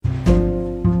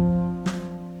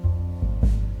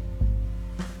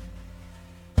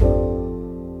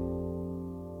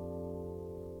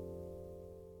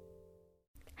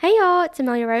it's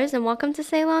Amelia Rose, and welcome to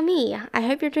Say La Me. I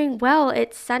hope you're doing well.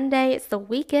 It's Sunday, it's the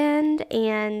weekend,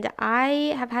 and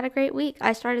I have had a great week.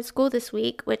 I started school this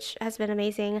week, which has been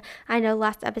amazing. I know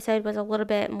last episode was a little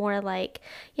bit more like,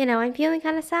 I'm feeling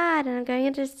kind of sad and I'm going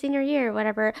into senior year,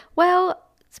 whatever. Well,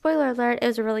 spoiler alert, it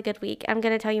was a really good week. I'm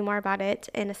going to tell you more about it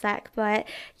in a sec. But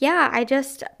yeah,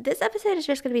 this episode is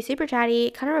just going to be super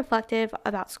chatty, kind of reflective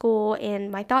about school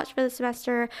and my thoughts for the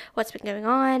semester, what's been going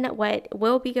on, what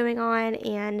will be going on,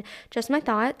 and just my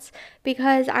thoughts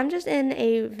because I'm just in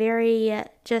a very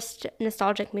just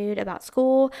nostalgic mood about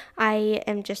school. I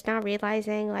am just now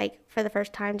realizing, like, for the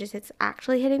first time, just it's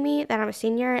actually hitting me that I'm a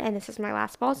senior and this is my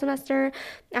last fall semester.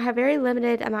 I have very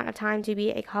limited amount of time to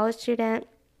be a college student,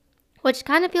 which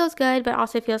kind of feels good, but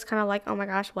also feels kind of like, oh my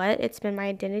gosh, what? It's been my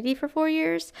identity for 4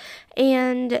 years.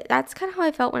 And that's kind of how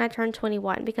I felt when I turned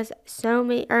 21, because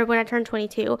when I turned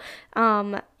 22.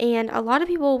 And a lot of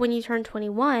people, when you turn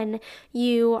 21,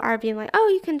 you are being like, oh,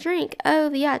 you can drink.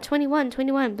 Oh, yeah, 21,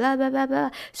 blah, blah, blah, blah.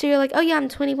 So you're like, oh, yeah, I'm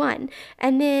 21.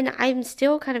 And then I'm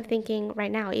still kind of thinking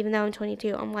right now, even though I'm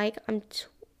 22, I'm like, I'm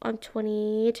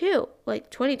 22. Like,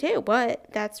 22? What?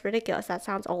 That's ridiculous. That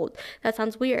sounds old. That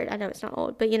sounds weird. I know it's not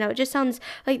old, but it just sounds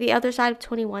like the other side of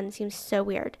 21 seems so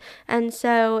weird. And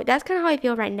so that's kind of how I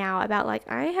feel right now about, like,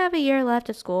 I have a year left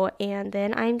of school and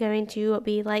then I'm going to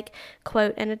be, like,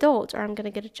 quote, an adult, or I'm going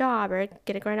to get a job or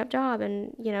get a grown up job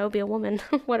and, be a woman.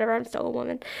 Whatever. I'm still a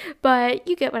woman. But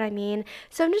you get what I mean.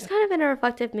 So I'm just kind of in a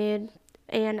reflective mood.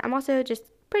 And I'm also just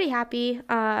pretty happy.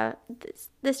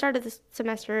 The start of the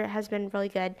semester has been really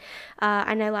good.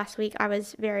 I know last week I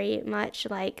was very much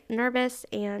like nervous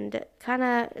and kind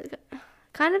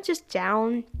of just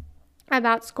down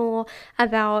about school,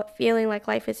 about feeling like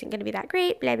life isn't going to be that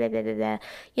great, blah, blah, blah, blah,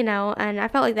 blah, and I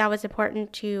felt like that was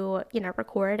important to,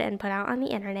 record and put out on the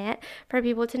internet for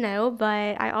people to know,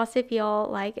 but I also feel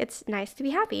like it's nice to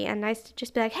be happy and nice to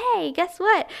just be like, hey, guess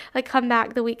what? Like, come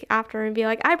back the week after and be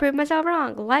like, I proved myself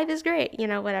wrong. Life is great,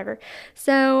 whatever.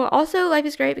 So, also, life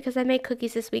is great because I made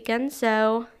cookies this weekend,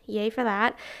 so yay for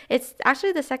that. It's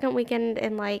actually the second weekend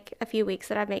in, like, a few weeks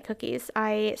that I've made cookies.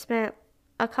 I spent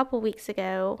a few weeks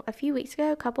ago,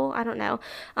 I don't know.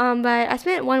 But I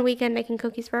spent one weekend making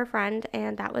cookies for a friend,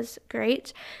 and that was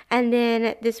great. And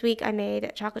then this week I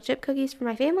made chocolate chip cookies for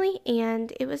my family,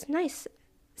 and it was nice.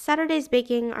 Saturdays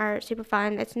baking are super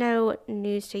fun. It's no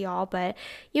news to y'all, but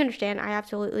you understand, I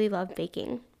absolutely love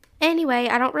baking. Anyway,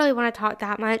 I don't really want to talk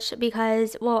that much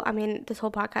because, well, I mean, this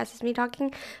whole podcast is me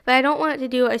talking, but I don't want to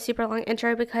do a super long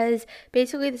intro because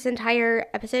basically this entire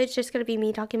episode is just going to be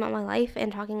me talking about my life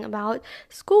and talking about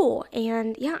school.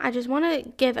 And yeah, I just want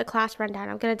to give a class rundown.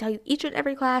 I'm going to tell you each and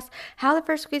every class, how the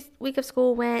first week of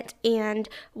school went, and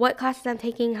what classes I'm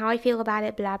taking, how I feel about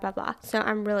it, blah, blah, blah. So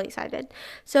I'm really excited.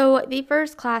 So the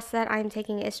first class that I'm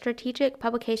taking is Strategic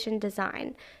Publication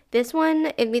Design. This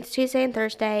one, it meets Tuesday and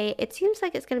Thursday. It seems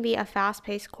like it's going to be a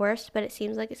fast-paced course, but it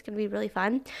seems like it's going to be really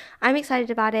fun. I'm excited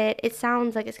about it. It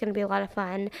sounds like it's going to be a lot of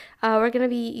fun. We're going to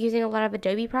be using a lot of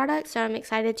Adobe products, so I'm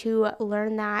excited to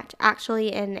learn that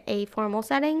actually in a formal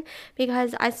setting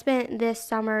because I spent this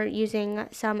summer using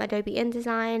some Adobe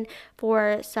InDesign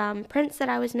for some prints that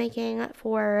I was making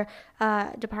for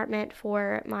a department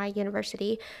for my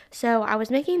university. So I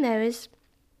was making those.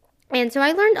 And so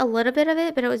I learned a little bit of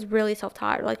it, but it was really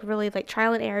self-taught, like really like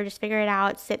trial and error, just figure it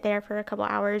out, sit there for a couple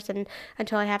hours and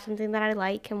until I have something that I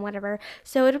like and whatever.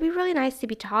 So it'll be really nice to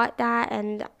be taught that.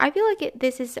 And I feel like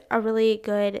this is a really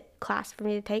good class for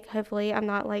me to take. Hopefully I'm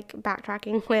not like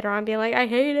backtracking later on being like, I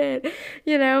hate it,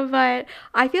 but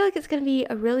I feel like it's going to be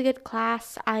a really good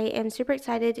class. I am super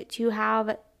excited to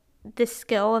have this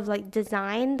skill of like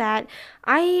design that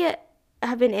I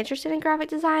have been interested in graphic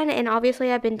design, and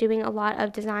obviously I've been doing a lot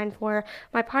of design for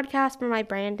my podcast, for my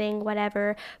branding,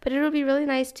 whatever, but it would be really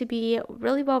nice to be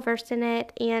really well versed in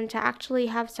it and to actually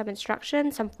have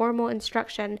some formal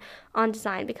instruction on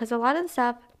design, because a lot of the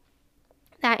stuff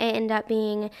that I end up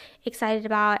being excited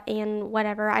about and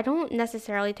whatever, I don't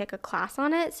necessarily take a class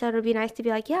on it, so it would be nice to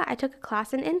be like, yeah, I took a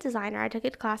class in InDesign, or I took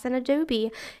a class in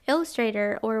Adobe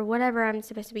Illustrator, or whatever I'm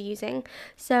supposed to be using.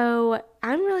 So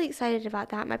I'm really excited about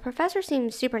that. My professor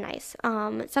seems super nice.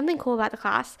 Something cool about the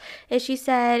class is she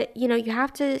said, you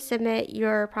have to submit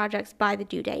your projects by the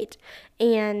due date,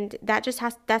 and that's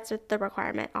the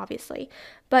requirement, obviously.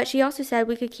 But she also said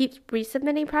we could keep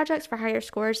resubmitting projects for higher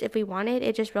scores if we wanted.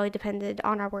 It just really depended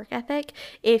on our work ethic.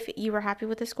 If you were happy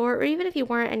with the score, or even if you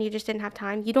weren't and you just didn't have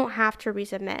time, you don't have to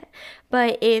resubmit.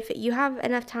 But if you have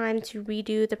enough time to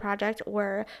redo the project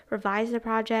or revise the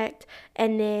project,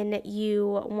 and then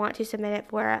you want to submit resubmit it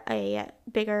for a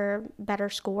bigger, better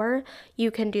score,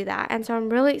 you can do that. And so I'm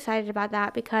really excited about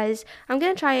that because I'm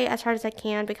going to try as hard as I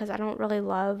can because I don't really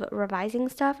love revising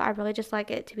stuff. I really just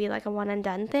like it to be like a one and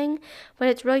done thing. But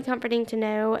it's really comforting to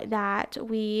know that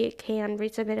we can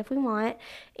resubmit if we want.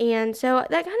 And so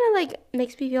that kind of like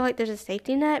makes me feel like there's a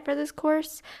safety net for this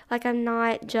course. Like I'm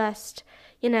not just,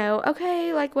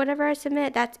 okay, like whatever I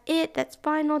submit, that's it, that's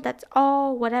final, that's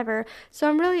all, whatever. So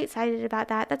I'm really excited about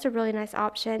that. That's a really nice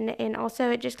option. And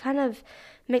also, it just kind of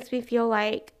makes me feel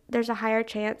like there's a higher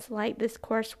chance like this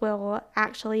course will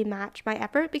actually match my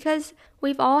effort because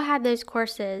we've all had those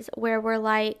courses where we're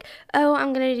like, oh,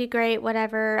 I'm gonna do great,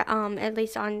 whatever, at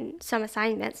least on some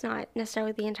assignments, not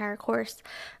necessarily the entire course.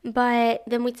 But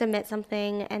then we submit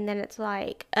something and then it's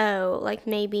like, oh, like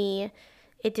maybe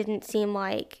it didn't seem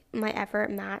like my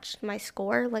effort matched my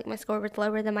score. Like my score was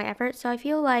lower than my effort. So I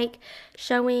feel like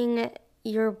showing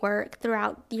your work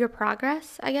throughout your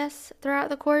progress, I guess, throughout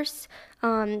the course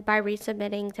by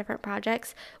resubmitting different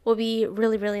projects will be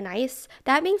really, really nice.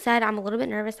 That being said, I'm a little bit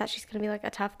nervous that she's going to be like a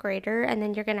tough grader and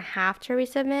then you're going to have to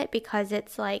resubmit because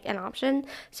it's like an option.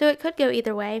 So it could go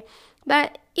either way.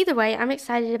 But either way, I'm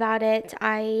excited about it.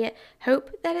 I hope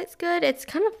that it's good. It's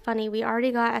kind of funny. We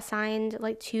already got assigned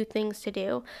like 2 things to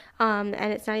do, and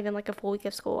it's not even like a full week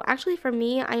of school. Actually, for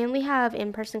me, I only have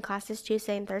in-person classes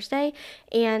Tuesday and Thursday,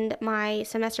 and my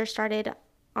semester started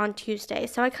on Tuesday.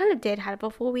 So I kind of did have a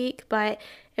full week, but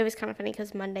it was kind of funny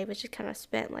because Monday was just kind of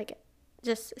spent like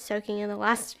just soaking in the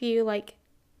last few like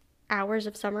hours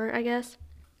of summer, I guess.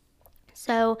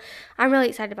 So I'm really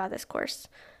excited about this course.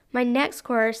 My next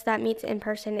course that meets in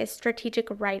person is strategic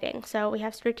writing. So we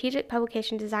have strategic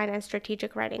publication design and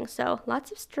strategic writing. So lots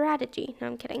of strategy. No,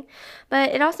 I'm kidding.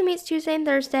 But it also meets Tuesday and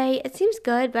Thursday. It seems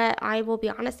good, but I will be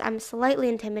honest, I'm slightly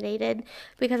intimidated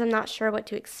because I'm not sure what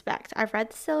to expect. I've read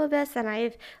the syllabus and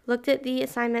I've looked at the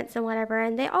assignments and whatever,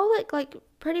 and they all look like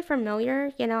pretty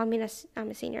familiar. I mean, I'm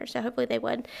a senior, so hopefully they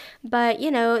would. But,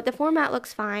 the format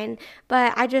looks fine,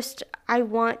 but I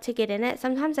want to get in it.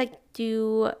 Sometimes I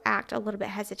do act a little bit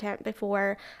hesitant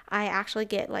before I actually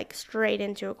get like straight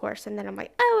into a course and then I'm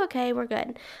like, oh, okay, we're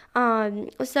good.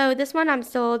 So this one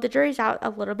the jury's out a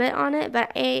little bit on it,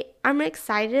 but I'm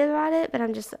excited about it, but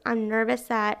I'm nervous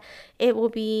that it will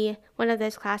be one of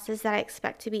those classes that I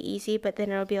expect to be easy, but then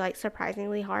it'll be like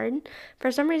surprisingly hard. For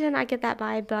some reason I get that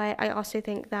vibe, but I also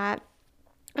think that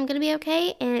I'm going to be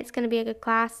okay and it's going to be a good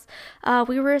class.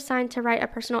 We were assigned to write a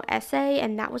personal essay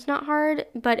and that was not hard,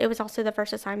 but it was also the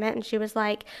first assignment and she was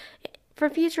like, for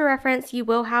future reference, you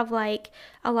will have like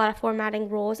a lot of formatting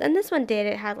rules. And this one did.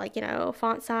 It had like,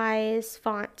 font size,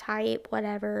 font type,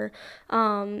 whatever,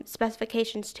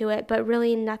 specifications to it, but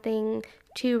really nothing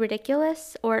too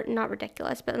ridiculous, or not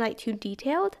ridiculous, but like too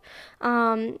detailed.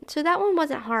 So that one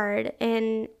wasn't hard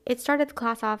and it started the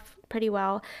class off pretty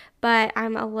well, but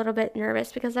I'm a little bit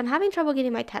nervous because I'm having trouble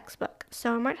getting my textbook.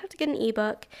 So I might have to get an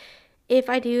ebook. If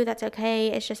I do, that's okay.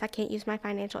 It's just I can't use my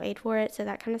financial aid for it, so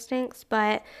that kind of stinks.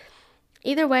 But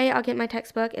either way, I'll get my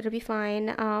textbook. It'll be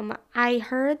fine. I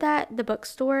heard that the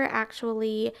bookstore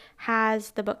actually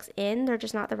has the books in. They're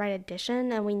just not the right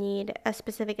edition, and we need a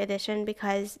specific edition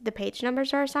because the page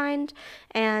numbers are assigned.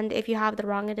 And if you have the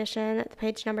wrong edition, the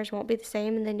page numbers won't be the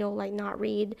same, and then you'll like not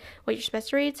read what you're supposed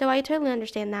to read. So I totally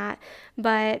understand that,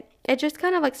 but it just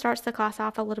kind of like starts the class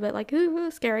off a little bit like ooh,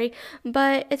 scary,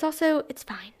 but it's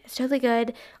fine. It's totally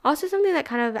good. Also, something that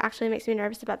kind of actually makes me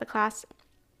nervous about the class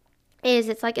is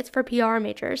it's for PR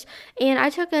majors. And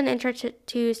I took an intro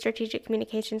to strategic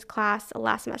communications class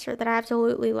last semester that I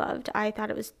absolutely loved. I thought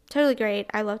it was totally great.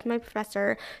 I loved my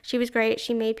professor. She was great.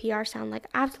 She made PR sound like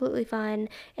absolutely fun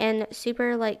and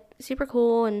super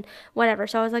cool and whatever.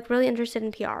 So I was like really interested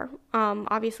in PR.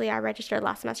 Obviously I registered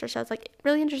last semester, so I was like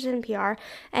really interested in PR.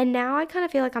 And now I kind of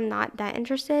feel like I'm not that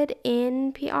interested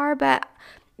in PR, but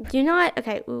do not,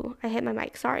 okay, ooh, I hit my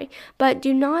mic, sorry. But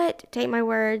do not take my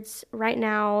words right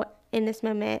now in this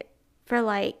moment for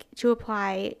to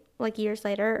apply like years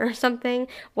later or something.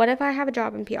 What if I have a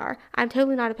job in PR? I'm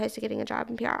totally not opposed to getting a job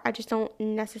in PR. I just don't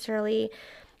necessarily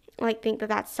think that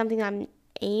that's something I'm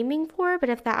aiming for, but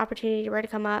if that opportunity were to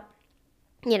come up,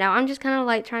 I'm just kind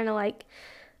of trying to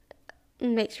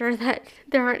make sure that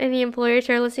there aren't any employers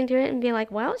who are listening to it and be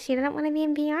like, well, she didn't want to be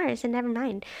in PR, so never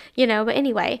mind, but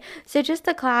anyway, so just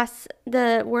the class,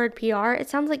 the word PR, it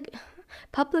sounds like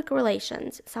public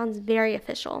relations. It sounds very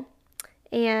official.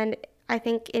 And I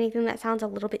think anything that sounds a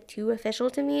little bit too official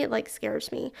to me,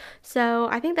 scares me. So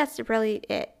I think that's really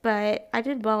it. But I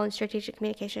did well in strategic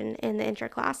communication in the intro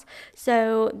class.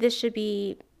 So this should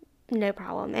be no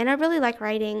problem. And I really like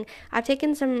writing. I've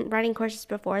taken some writing courses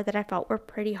before that I felt were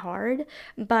pretty hard,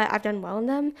 but I've done well in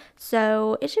them.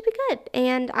 So it should be good.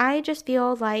 And I just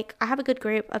feel like I have a good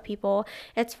group of people.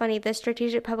 It's funny, the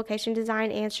strategic publication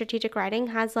design and strategic writing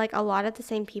has like a lot of the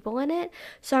same people in it.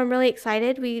 So I'm really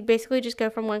excited. We basically just go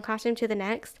from one classroom to the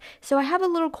next. So I have a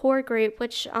little core group,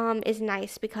 which is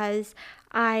nice because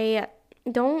I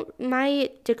don't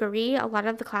my degree, a lot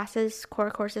of the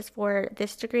core courses for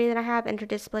this degree that I have,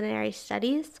 interdisciplinary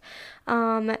studies,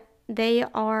 they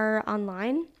are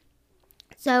online.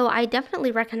 So I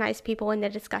definitely recognize people in the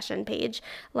discussion page,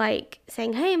 like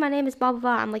saying, "Hey, my name is blah blah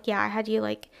blah." I'm like, "Yeah, I had you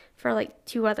like for like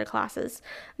two other classes."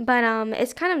 But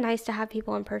it's kind of nice to have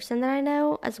people in person that I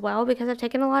know as well because I've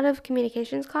taken a lot of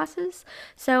communications classes.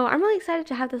 So I'm really excited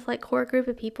to have this like core group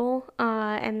of people,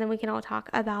 and then we can all talk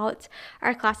about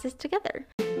our classes together.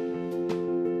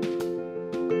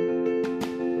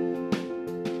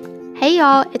 Hey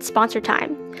y'all, it's sponsor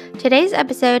time. Today's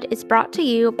episode is brought to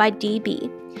you by DB.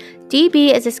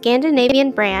 DB is a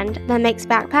Scandinavian brand that makes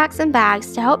backpacks and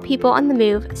bags to help people on the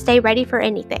move stay ready for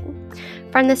anything.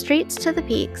 From the streets to the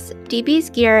peaks, DB's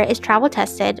gear is travel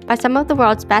tested by some of the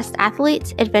world's best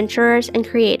athletes, adventurers, and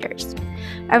creators.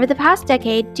 Over the past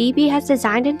decade, DB has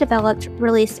designed and developed,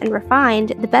 released, and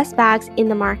refined the best bags in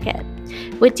the market.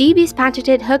 With DB's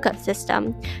patented hookup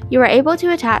system, you are able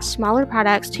to attach smaller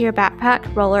products to your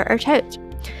backpack, roller, or tote.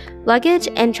 Luggage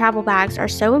and travel bags are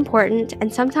so important,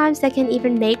 and sometimes they can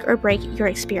even make or break your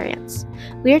experience.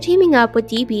 We are teaming up with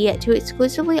DB to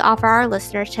exclusively offer our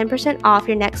listeners 10% off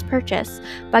your next purchase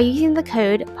by using the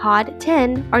code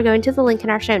POD10 or going to the link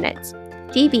in our show notes.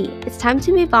 DB, it's time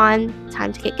to move on,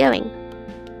 time to get going.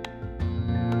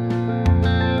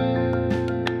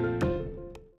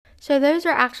 So those are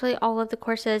actually all of the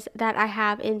courses that I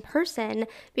have in person.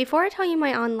 Before I tell you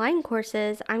my online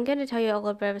courses, I'm going to tell you a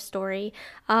little bit of a story.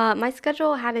 My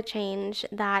schedule had a change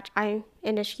that I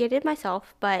initiated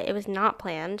myself, but it was not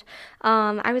planned.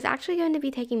 I was actually going to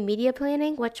be taking media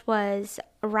planning, which was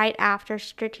right after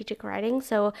strategic writing.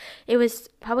 So it was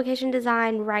publication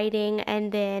design, writing,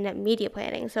 and then media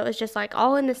planning. So it was just like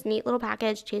all in this neat little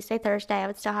package. Tuesday, Thursday, I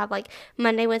would still have like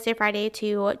Monday, Wednesday, Friday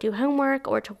to do homework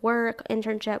or to work,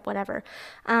 internship, whatever.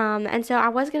 And so I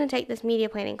was going to take this media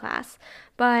planning class,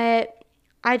 but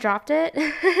I dropped it.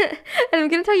 And I'm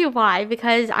going to tell you why,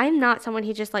 because I'm not someone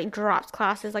who just like drops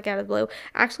classes like out of the blue.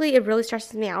 Actually, it really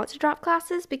stresses me out to drop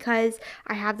classes because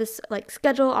I have this like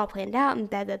schedule all planned out and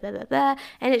blah, blah, blah, blah, blah.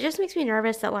 And it just makes me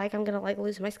nervous that like I'm going to like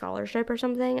lose my scholarship or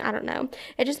something. I don't know.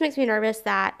 It just makes me nervous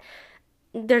that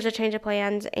there's a change of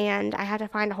plans and I had to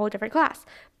find a whole different class.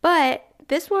 But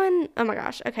this one, oh my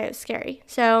gosh, okay, it was scary.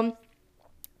 So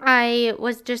I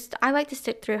like to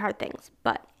stick through hard things,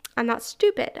 but I'm not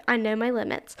stupid. I know my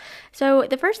limits. So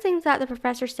the first things that the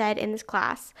professor said in this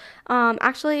class,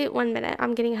 actually, 1 minute,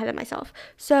 I'm getting ahead of myself.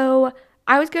 So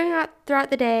I was going out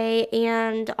throughout the day,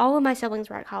 and all of my siblings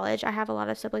were at college. I have a lot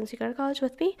of siblings who go to college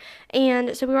with me,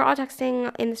 and so we were all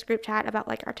texting in this group chat about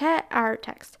like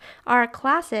our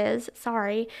classes.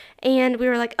 Sorry, and we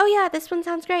were like, "Oh yeah, this one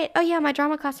sounds great. Oh yeah, my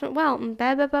drama class went well." And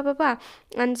blah blah blah blah blah.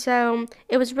 And so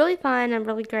it was really fun and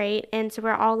really great. And so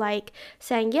we're all like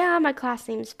saying, "Yeah, my class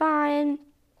seems fine.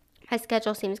 My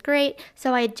schedule seems great."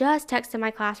 So I just texted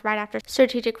my class right after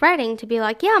strategic writing to be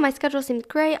like, "Yeah, my schedule seems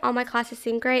great. All my classes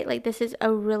seem great. Like, this is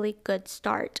a really good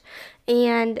start."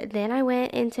 And then I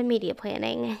went into media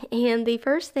planning. And the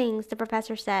first things the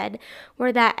professor said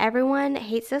were that everyone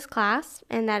hates this class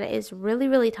and that it is really,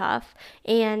 really tough.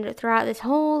 And throughout this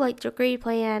whole like degree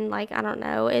plan, like, I don't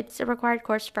know, it's a required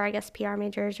course for, I guess, PR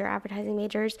majors or advertising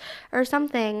majors or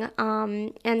something.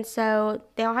 And so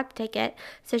they all have to take it.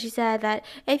 So she said that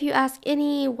if you ask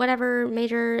any whatever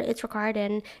major it's required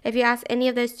in, if you ask any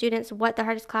of those students what the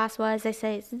hardest class was, they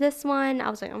say it's this one. I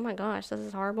was like, oh my gosh, this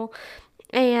is horrible.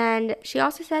 And she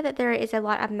also said that there is a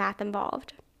lot of math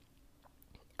involved.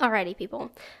 Alrighty, people.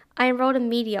 I enrolled in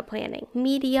media planning.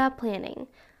 Media planning.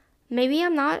 Maybe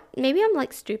I'm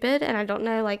like stupid and I don't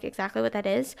know like exactly what that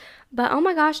is, but oh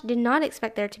my gosh, did not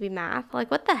expect there to be math. Like,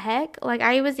 what the heck? Like,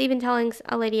 I was even telling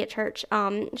a lady at church,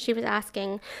 she was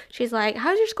asking, she's like,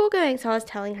 "How's your school going?" So I was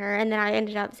telling her, and then I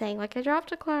ended up saying like I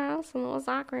dropped a class and it was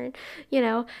awkward,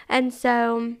 and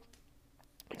so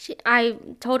I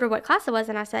told her what class it was,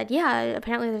 and I said, "Yeah,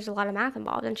 apparently there's a lot of math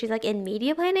involved." And she's like, "In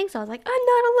media planning?" So I was like, "I'm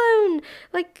not alone.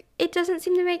 Like, it doesn't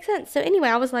seem to make sense." So anyway,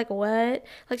 I was like, "What?"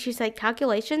 Like, she's like,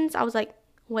 "Calculations?" I was like,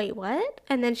 "Wait, what?"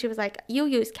 And then she was like, "You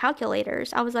use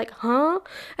calculators." I was like, "Huh?"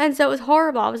 And so it was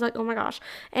horrible. I was like, "Oh my gosh."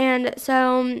 And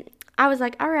so I was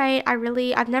like, all right,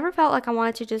 I've never felt like I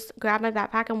wanted to just grab my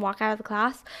backpack and walk out of the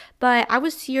class, but I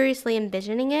was seriously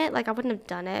envisioning it. Like, I wouldn't have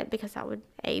done it because that would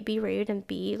A, be rude, and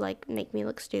B, like, make me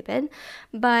look stupid.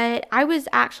 But I was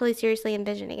actually seriously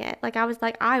envisioning it. Like, I was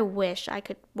like, I wish I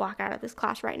could walk out of this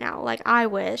class right now. Like, I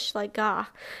wish, like,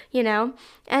 you know?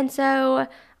 And so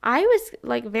I was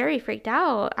like very freaked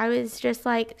out. I was just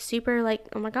like super like,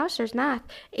 oh my gosh, there's math.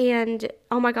 And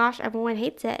oh my gosh, everyone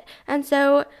hates it. And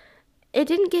so it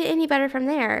didn't get any better from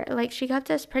there. Like, she kept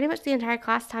us pretty much the entire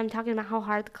class time talking about how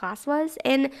hard the class was.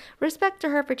 And respect to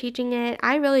her for teaching it.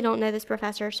 I really don't know this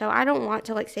professor, so I don't want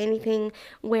to like say anything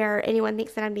where anyone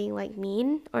thinks that I'm being like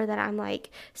mean or that I'm like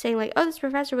saying like, oh, this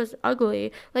professor was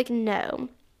ugly. Like, no.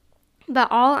 But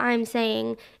all I'm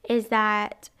saying is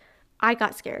that I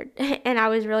got scared and I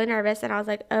was really nervous and I was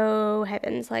like, oh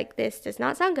heavens, like this does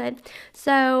not sound good.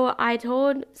 So I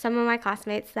told some of my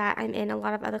classmates that I'm in a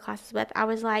lot of other classes with, I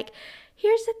was like,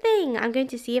 here's the thing, I'm going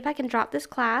to see if I can drop this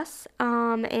class.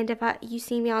 And if you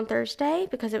see me on Thursday,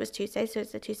 because it was Tuesday, so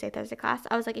it's a Tuesday, Thursday class,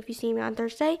 I was like, if you see me on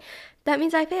Thursday, that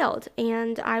means I failed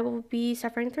and I will be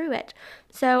suffering through it.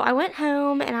 So I went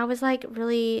home and I was like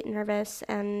really nervous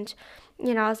and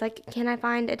I was like, can I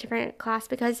find a different class?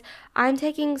 Because I'm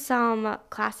taking some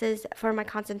classes for my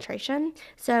concentration.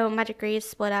 So my degree is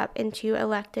split up into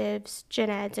electives,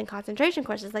 gen eds, and concentration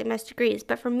courses, like most degrees.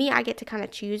 But for me, I get to kind of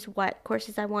choose what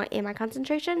courses I want in my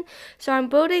concentration. So I'm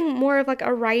building more of like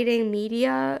a writing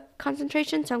media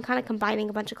concentration. So I'm kind of combining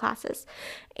a bunch of classes.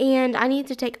 And I need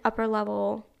to take upper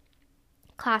level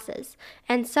classes,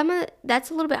 and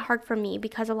that's a little bit hard for me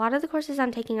because a lot of the courses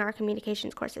I'm taking are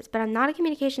communications courses, but I'm not a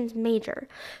communications major,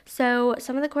 so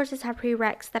some of the courses have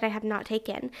prereqs that I have not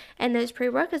taken, and those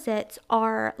prerequisites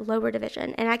are lower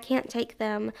division, and I can't take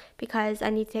them because I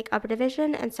need to take upper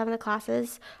division, and some of the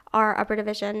classes are upper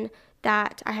division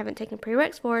that I haven't taken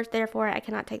prereqs for, therefore I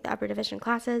cannot take the upper division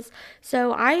classes.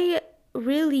 So I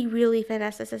really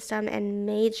finessed the system and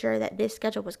made sure that this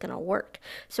schedule was going to work.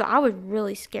 So I was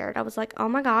really scared. I was like, oh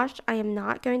my gosh, I am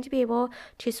not going to be able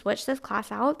to switch this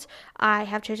class out. I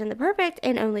have chosen the perfect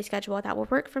and only schedule that will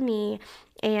work for me,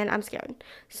 and I'm scared.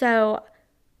 So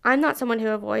I'm not someone who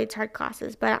avoids hard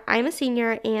classes, but I'm a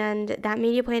senior and that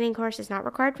media planning course is not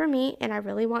required for me, and I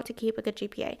really want to keep a good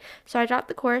GPA. So I dropped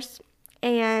the course,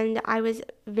 and I was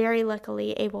very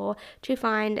luckily able to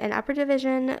find an upper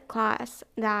division class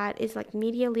that is like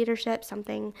media leadership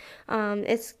something.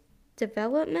 It's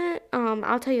development.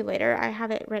 I'll tell you later. I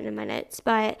have it written in my notes,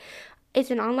 but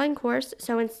it's an online course.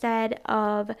 So instead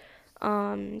of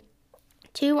um,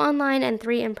 2 online and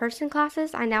 3 in-person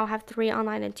classes, I now have 3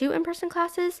 online and 2 in-person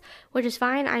classes, which is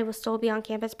fine. I will still be on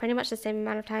campus pretty much the same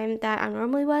amount of time that I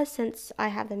normally was. Since I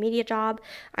have the media job,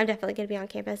 I'm definitely going to be on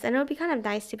campus, and it would be kind of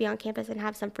nice to be on campus and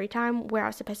have some free time where I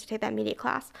was supposed to take that media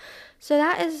class. So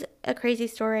that is a crazy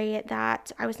story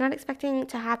that I was not expecting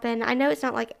to happen. I know it's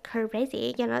not like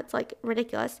crazy, it's like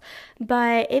ridiculous,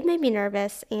 but it made me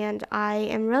nervous, and I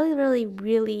am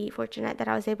really fortunate that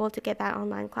I was able to get that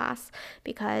online class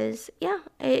because, yeah,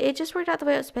 it just worked out the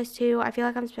way it was supposed to. I feel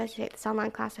like I'm supposed to take this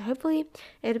online class, so hopefully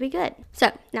it'll be good.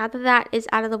 So now that that is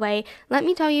out of the way, let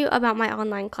me tell you about my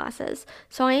online classes.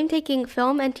 So I am taking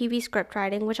film and TV script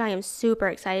writing, which I am super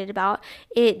excited about.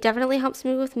 It definitely helps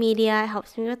me with media,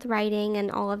 helps me with writing and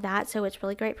all of that, so it's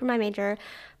really great for my major.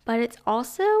 But it's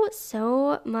also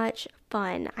so much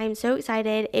fun. I'm so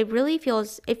excited. It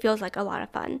feels like a lot of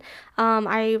fun.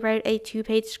 I wrote a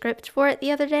 2-page script for it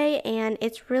the other day, and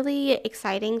it's really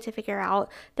exciting to figure out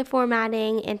the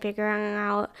formatting and figuring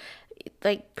out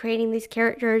like creating these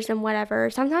characters and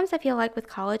whatever. Sometimes I feel like with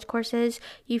college courses,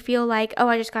 you feel like, oh,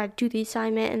 I just gotta do the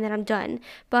assignment and then I'm done.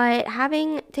 But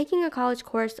taking a college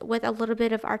course with a little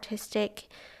bit of artistic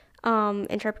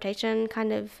interpretation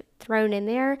kind of thrown in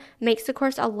there makes the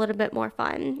course a little bit more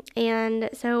fun.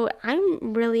 And so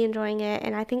I'm really enjoying it,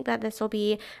 and I think that this will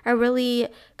be a really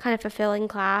kind of fulfilling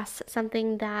class,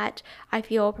 something that I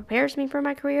feel prepares me for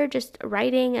my career, just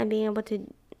writing and being able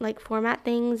to like format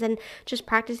things and just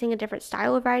practicing a different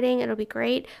style of writing. It'll be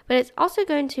great, but it's also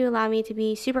going to allow me to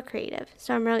be super creative.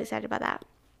 So I'm really excited about that.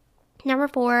 Number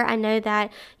 4, I know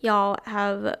that y'all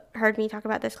have heard me talk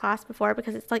about this class before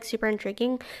because it's like super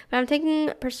intriguing, but I'm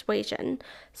taking persuasion.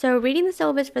 So reading the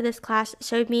syllabus for this class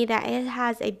showed me that it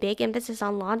has a big emphasis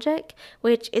on logic,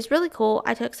 which is really cool.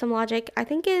 I took some logic, I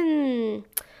think I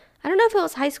don't know if it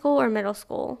was high school or middle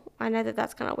school. I know that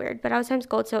that's kind of weird, but I was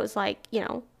homeschooled, so it was like,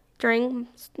 during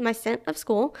my stint of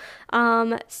school.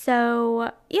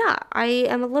 So yeah, I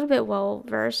am a little bit well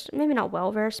versed, maybe not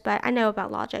well versed, but I know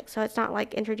about logic, so it's not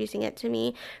like introducing it to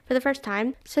me for the first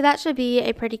time. So that should be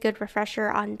a pretty good refresher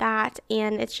on that,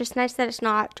 and it's just nice that it's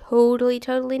not totally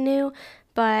new,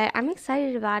 but I'm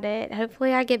excited about it.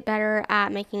 Hopefully, I get better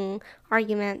at making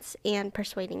arguments and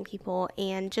persuading people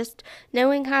and just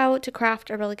knowing how to craft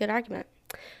a really good argument.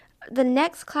 The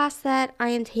next class that I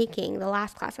am taking, the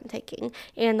last class I'm taking,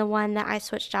 and the one that I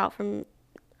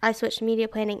switched media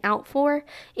planning out for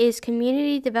is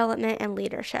community development and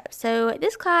leadership. So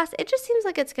this class, it just seems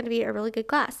like it's going to be a really good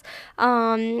class.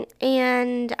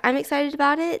 And I'm excited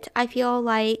about it. I feel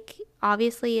like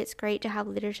obviously it's great to have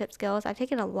leadership skills. I've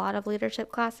taken a lot of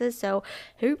leadership classes, so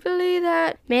hopefully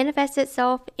that manifests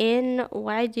itself in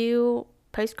what I do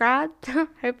post grad,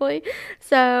 hopefully.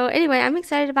 So, anyway, I'm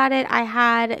excited about it. I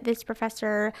had this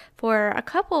professor for a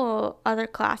couple other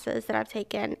classes that I've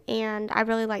taken, and I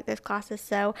really like those classes.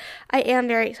 So, I am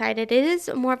very excited. It is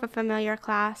more of a familiar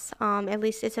class, at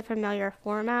least it's a familiar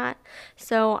format.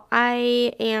 So,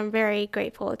 I am very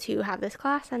grateful to have this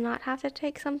class and not have to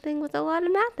take something with a lot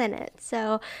of math in it.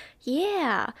 So,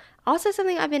 yeah. Also,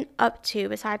 something I've been up to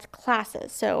besides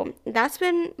classes. So, that's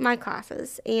been my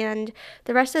classes. And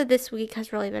the rest of this week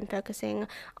has really been focusing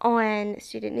on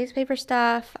student newspaper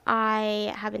stuff.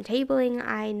 I have been tabling.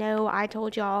 I know I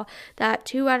told y'all that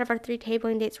 2 out of our 3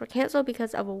 tabling dates were canceled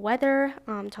because of weather.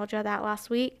 Told y'all that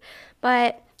last week.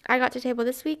 But I got to table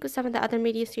this week with some of the other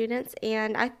media students,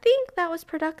 and I think that was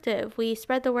productive. We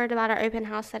spread the word about our open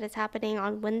house that is happening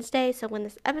on Wednesday. So when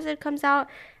this episode comes out,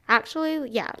 actually,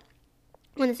 yeah,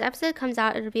 when this episode comes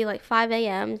out, it'll be like 5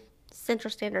 a.m. Central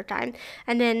Standard Time.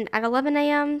 And then at 11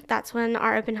 a.m., that's when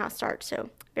our open house starts. So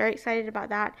very excited about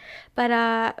that.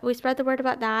 But we spread the word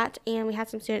about that, and we had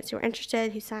some students who were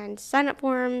interested who signed sign-up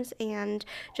forms and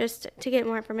just to get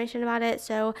more information about it.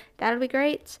 So that'll be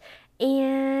great.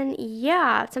 And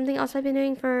yeah, something else I've been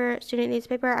doing for student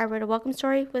newspaper, I wrote a welcome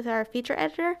story with our feature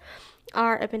editor.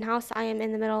 Our open house, I am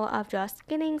in the middle of just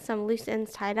getting some loose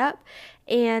ends tied up,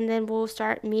 and then we'll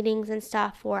start meetings and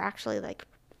stuff for actually like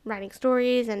writing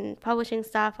stories and publishing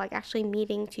stuff, like actually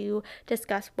meeting to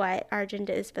discuss what our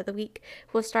agenda is for the week.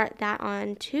 We'll start that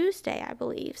on Tuesday, I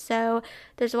believe. So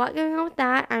there's a lot going on with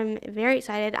that. I'm very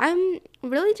excited. I'm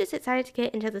really just excited to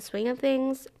get into the swing of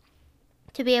things,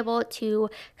 to be able to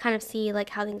kind of see like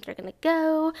how things are going to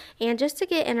go and just to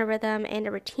get in a rhythm and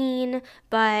a routine.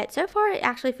 But so far it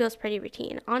actually feels pretty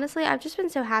routine. Honestly, I've just been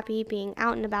so happy being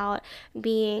out and about,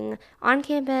 being on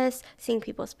campus, seeing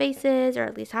people's faces, or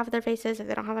at least half of their faces if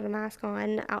they don't have a mask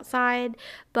on outside,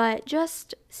 but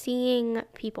just seeing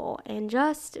people and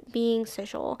just being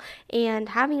social and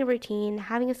having a routine,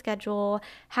 having a schedule,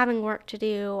 having work to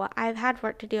do. I've had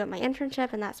work to do at my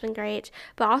internship, and that's been great,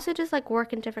 but also just like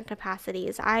work in different capacities.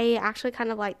 I actually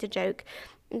kind of like to joke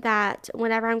that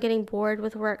whenever I'm getting bored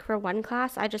with work for one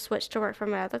class, I just switch to work for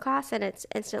my other class, and it's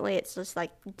just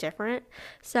like different.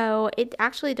 So it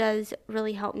actually does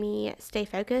really help me stay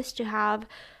focused to have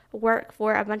work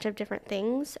for a bunch of different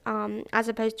things, as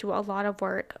opposed to a lot of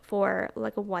work for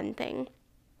like one thing.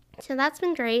 So that's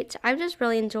been great. I've just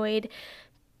really enjoyed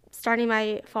starting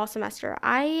my fall semester.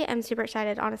 I am super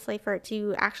excited, honestly, for it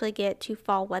to actually get to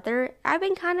fall weather. I've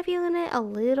been kind of feeling it a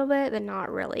little bit, but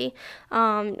not really.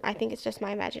 I think it's just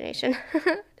my imagination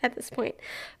at this point.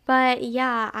 But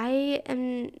yeah, I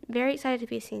am very excited to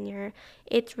be a senior.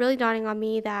 It's really dawning on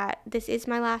me that this is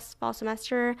my last fall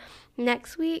semester.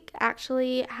 Next week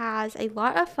actually has a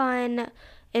lot of fun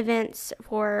events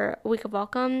for Week of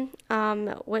Welcome,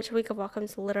 which Week of Welcome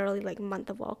is literally like month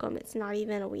of welcome. It's not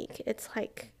even a week. It's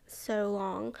like so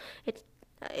long.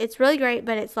 It's really great,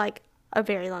 but it's like a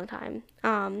very long time.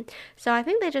 So I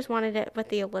think they just wanted it with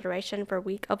the alliteration for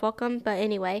Week of Welcome. But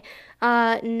anyway,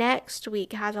 next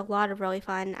week has a lot of really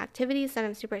fun activities that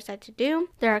I'm super excited to do.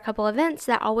 There are a couple events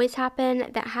that always happen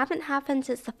that haven't happened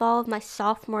since the fall of my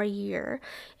sophomore year.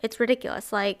 It's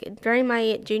ridiculous. Like during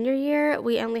my junior year,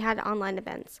 we only had online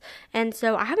events. And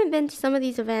so I haven't been to some of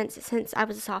these events since I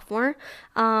was a sophomore,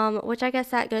 which I guess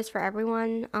that goes for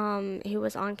everyone who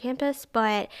was on campus,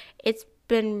 but it's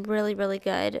been really, really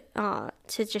good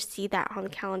to just see that on the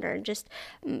calendar. And just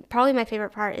probably my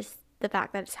favorite part is the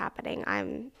fact that it's happening.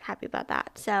 I'm happy about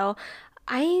that. So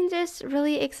I'm just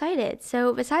really excited.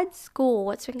 So besides school,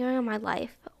 what's been going on in my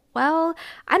life? Well,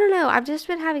 I don't know. I've just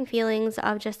been having feelings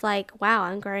of just like, wow,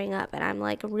 I'm growing up and I'm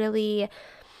like really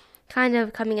kind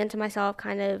of coming into myself,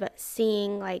 kind of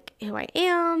seeing like who I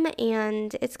am.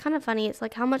 And it's kind of funny. It's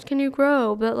like, how much can you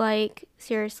grow? But like,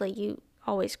 seriously, you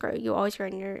always grow. You always grow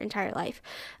in your entire life.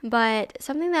 But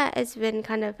something that has been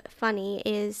kind of funny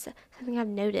is something I've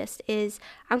noticed is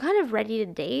I'm kind of ready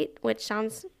to date, which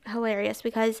sounds hilarious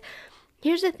because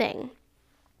here's the thing.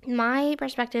 My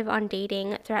perspective on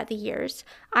dating throughout the years,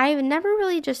 I've never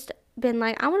really just been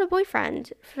like, I want a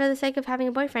boyfriend for the sake of having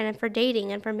a boyfriend and for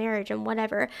dating and for marriage and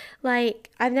whatever. Like,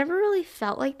 I've never really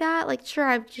felt like that. Like, sure,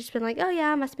 I've just been like, oh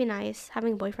yeah, it must be nice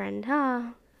having a boyfriend.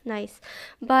 Nice.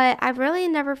 But I've really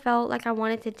never felt like I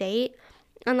wanted to date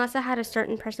unless I had a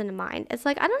certain person in mind. It's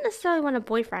like, I don't necessarily want a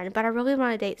boyfriend, but I really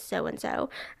want to date so and so.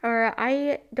 Or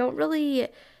I don't really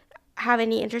have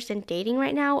any interest in dating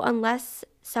right now unless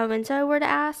so and so were to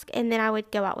ask, and then I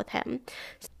would go out with him.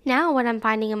 Now, what I'm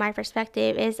finding in my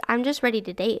perspective is I'm just ready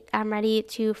to date. I'm ready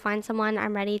to find someone,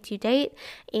 I'm ready to date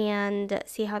and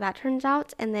see how that turns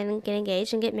out, and then get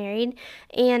engaged and get married.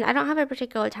 And I don't have a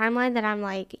particular timeline that I'm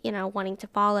like, wanting to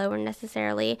follow or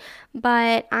necessarily,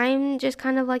 but I'm just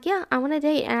kind of like, yeah, I want to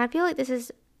date. And I feel like this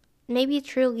is maybe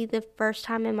truly the first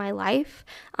time in my life,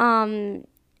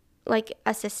 like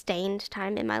a sustained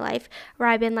time in my life where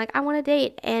I've been like, I want to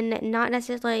date, and not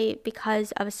necessarily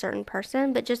because of a certain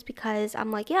person, but just because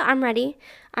I'm like, yeah, I'm ready.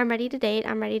 I'm ready to date.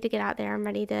 I'm ready to get out there. I'm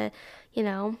ready to,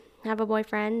 have a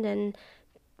boyfriend and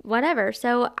whatever.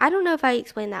 So I don't know if I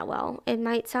explained that well. It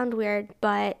might sound weird,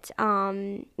 but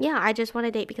yeah, I just want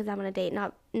to date because I want to date,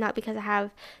 not because I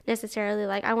have necessarily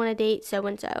like I want to date so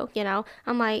and so.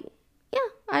 I'm like, yeah,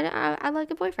 I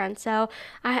like a boyfriend. So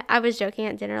I was joking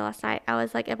at dinner last night. I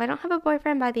was like, if I don't have a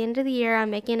boyfriend by the end of the year, I'm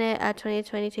making it a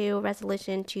 2022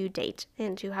 resolution to date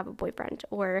and to have a boyfriend,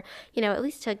 or at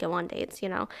least to go on dates.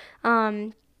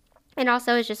 And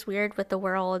also, it's just weird with the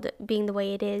world being the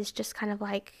way it is, just kind of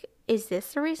like, is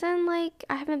this the reason, like,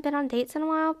 I haven't been on dates in a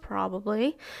while?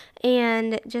 Probably.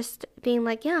 And just being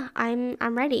like, yeah, I'm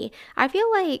ready. I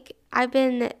feel like I've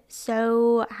been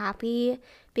so happy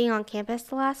being on campus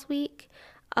the last week.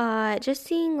 Just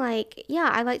seeing like, yeah,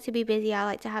 I like to be busy. I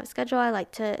like to have a schedule. I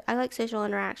like social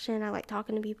interaction. I like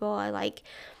talking to people. I like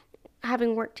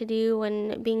having work to do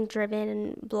and being driven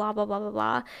and blah blah blah blah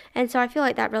blah. And so I feel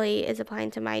like that really is applying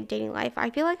to my dating life.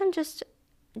 I feel like I'm just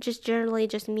generally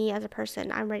just me as a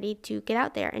person. I'm ready to get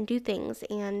out there and do things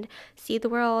and see the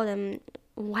world and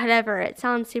whatever. It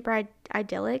sounds super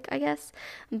idyllic, I guess,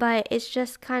 but it's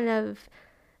just kind of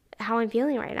how I'm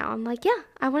feeling right now. I'm like, yeah,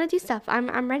 I want to do stuff.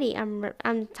 I'm ready.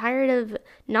 I'm tired of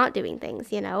not doing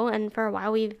things, and for a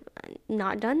while we've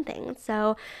not done things.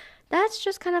 So that's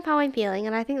just kind of how I'm feeling.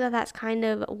 And I think that that's kind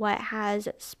of what has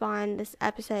spawned this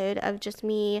episode of just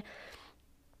me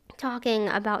talking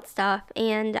about stuff.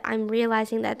 And I'm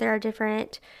realizing that there are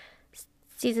different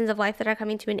seasons of life that are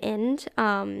coming to an end.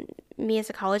 Me as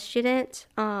a college student,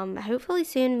 hopefully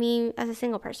soon me as a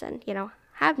single person,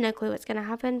 have no clue what's going to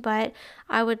happen, but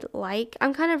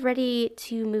I'm kind of ready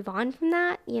to move on from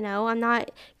that. I'm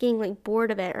not getting like bored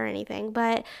of it or anything,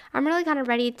 but I'm really kind of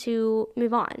ready to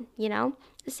move on.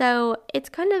 So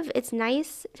it's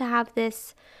nice to have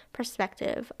this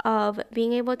perspective of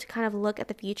being able to kind of look at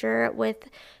the future with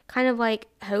kind of like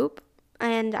hope.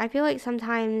 And I feel like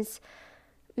sometimes,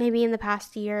 maybe in the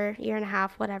past year and a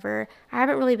half, whatever, I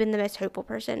haven't really been the most hopeful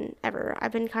person ever.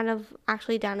 I've been kind of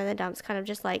actually down in the dumps, kind of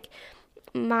just like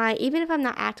even if I'm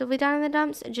not actively down in the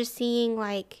dumps, just seeing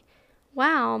like,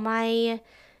 wow, my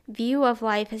view of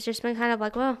life has just been kind of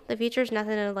like, well, the future's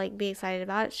nothing to like be excited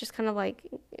about. It's just kind of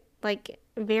like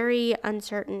very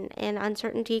uncertain, and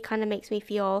uncertainty kind of makes me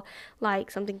feel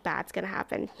like something bad's gonna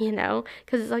happen,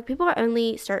 because it's like people are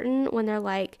only certain when they're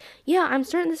like, yeah, I'm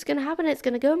certain this is gonna happen, it's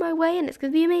gonna go my way and it's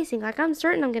gonna be amazing. Like, I'm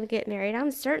certain I'm gonna get married,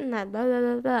 I'm certain that blah blah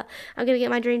blah blah, I'm gonna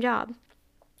get my dream job.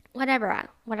 Whatever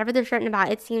they're certain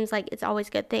about, it seems like it's always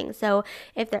good things. So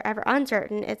if they're ever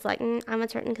uncertain, it's like, I'm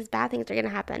uncertain because bad things are going to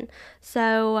happen.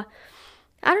 So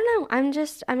I don't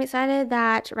know. I'm excited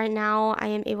that right now I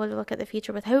am able to look at the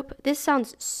future with hope. This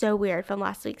sounds so weird from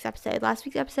last week's episode. Last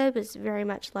week's episode was very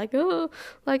much like, oh,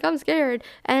 like I'm scared.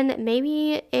 And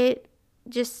maybe it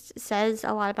just says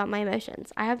a lot about my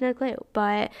emotions. I have no clue,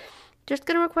 but just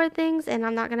gonna record things, and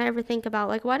I'm not gonna ever think about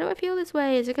like, why do I feel this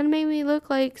way? Is it gonna make me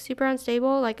look like super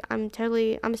unstable? Like, I'm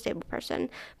a stable person,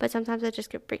 but sometimes I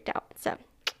just get freaked out. So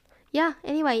yeah,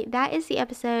 anyway, that is the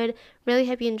episode. Really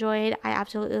hope you enjoyed. I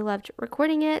absolutely loved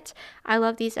recording it. I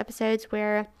love these episodes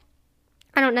where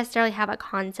I don't necessarily have a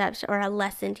concept or a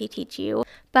lesson to teach you,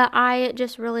 but I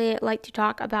just really like to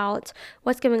talk about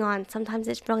what's going on. Sometimes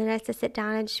it's really nice to sit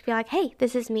down and just be like, hey,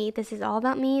 this is me. This is all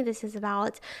about me. This is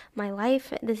about my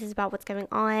life. This is about what's going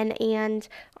on. And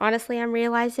honestly, I'm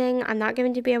realizing I'm not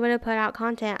going to be able to put out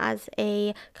content as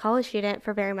a college student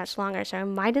for very much longer. So I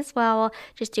might as well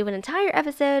just do an entire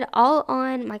episode all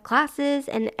on my classes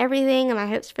and everything and my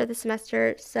hopes for the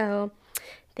semester. So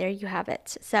there you have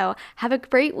it. So have a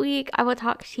great week. I will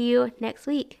talk to you next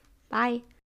week. Bye.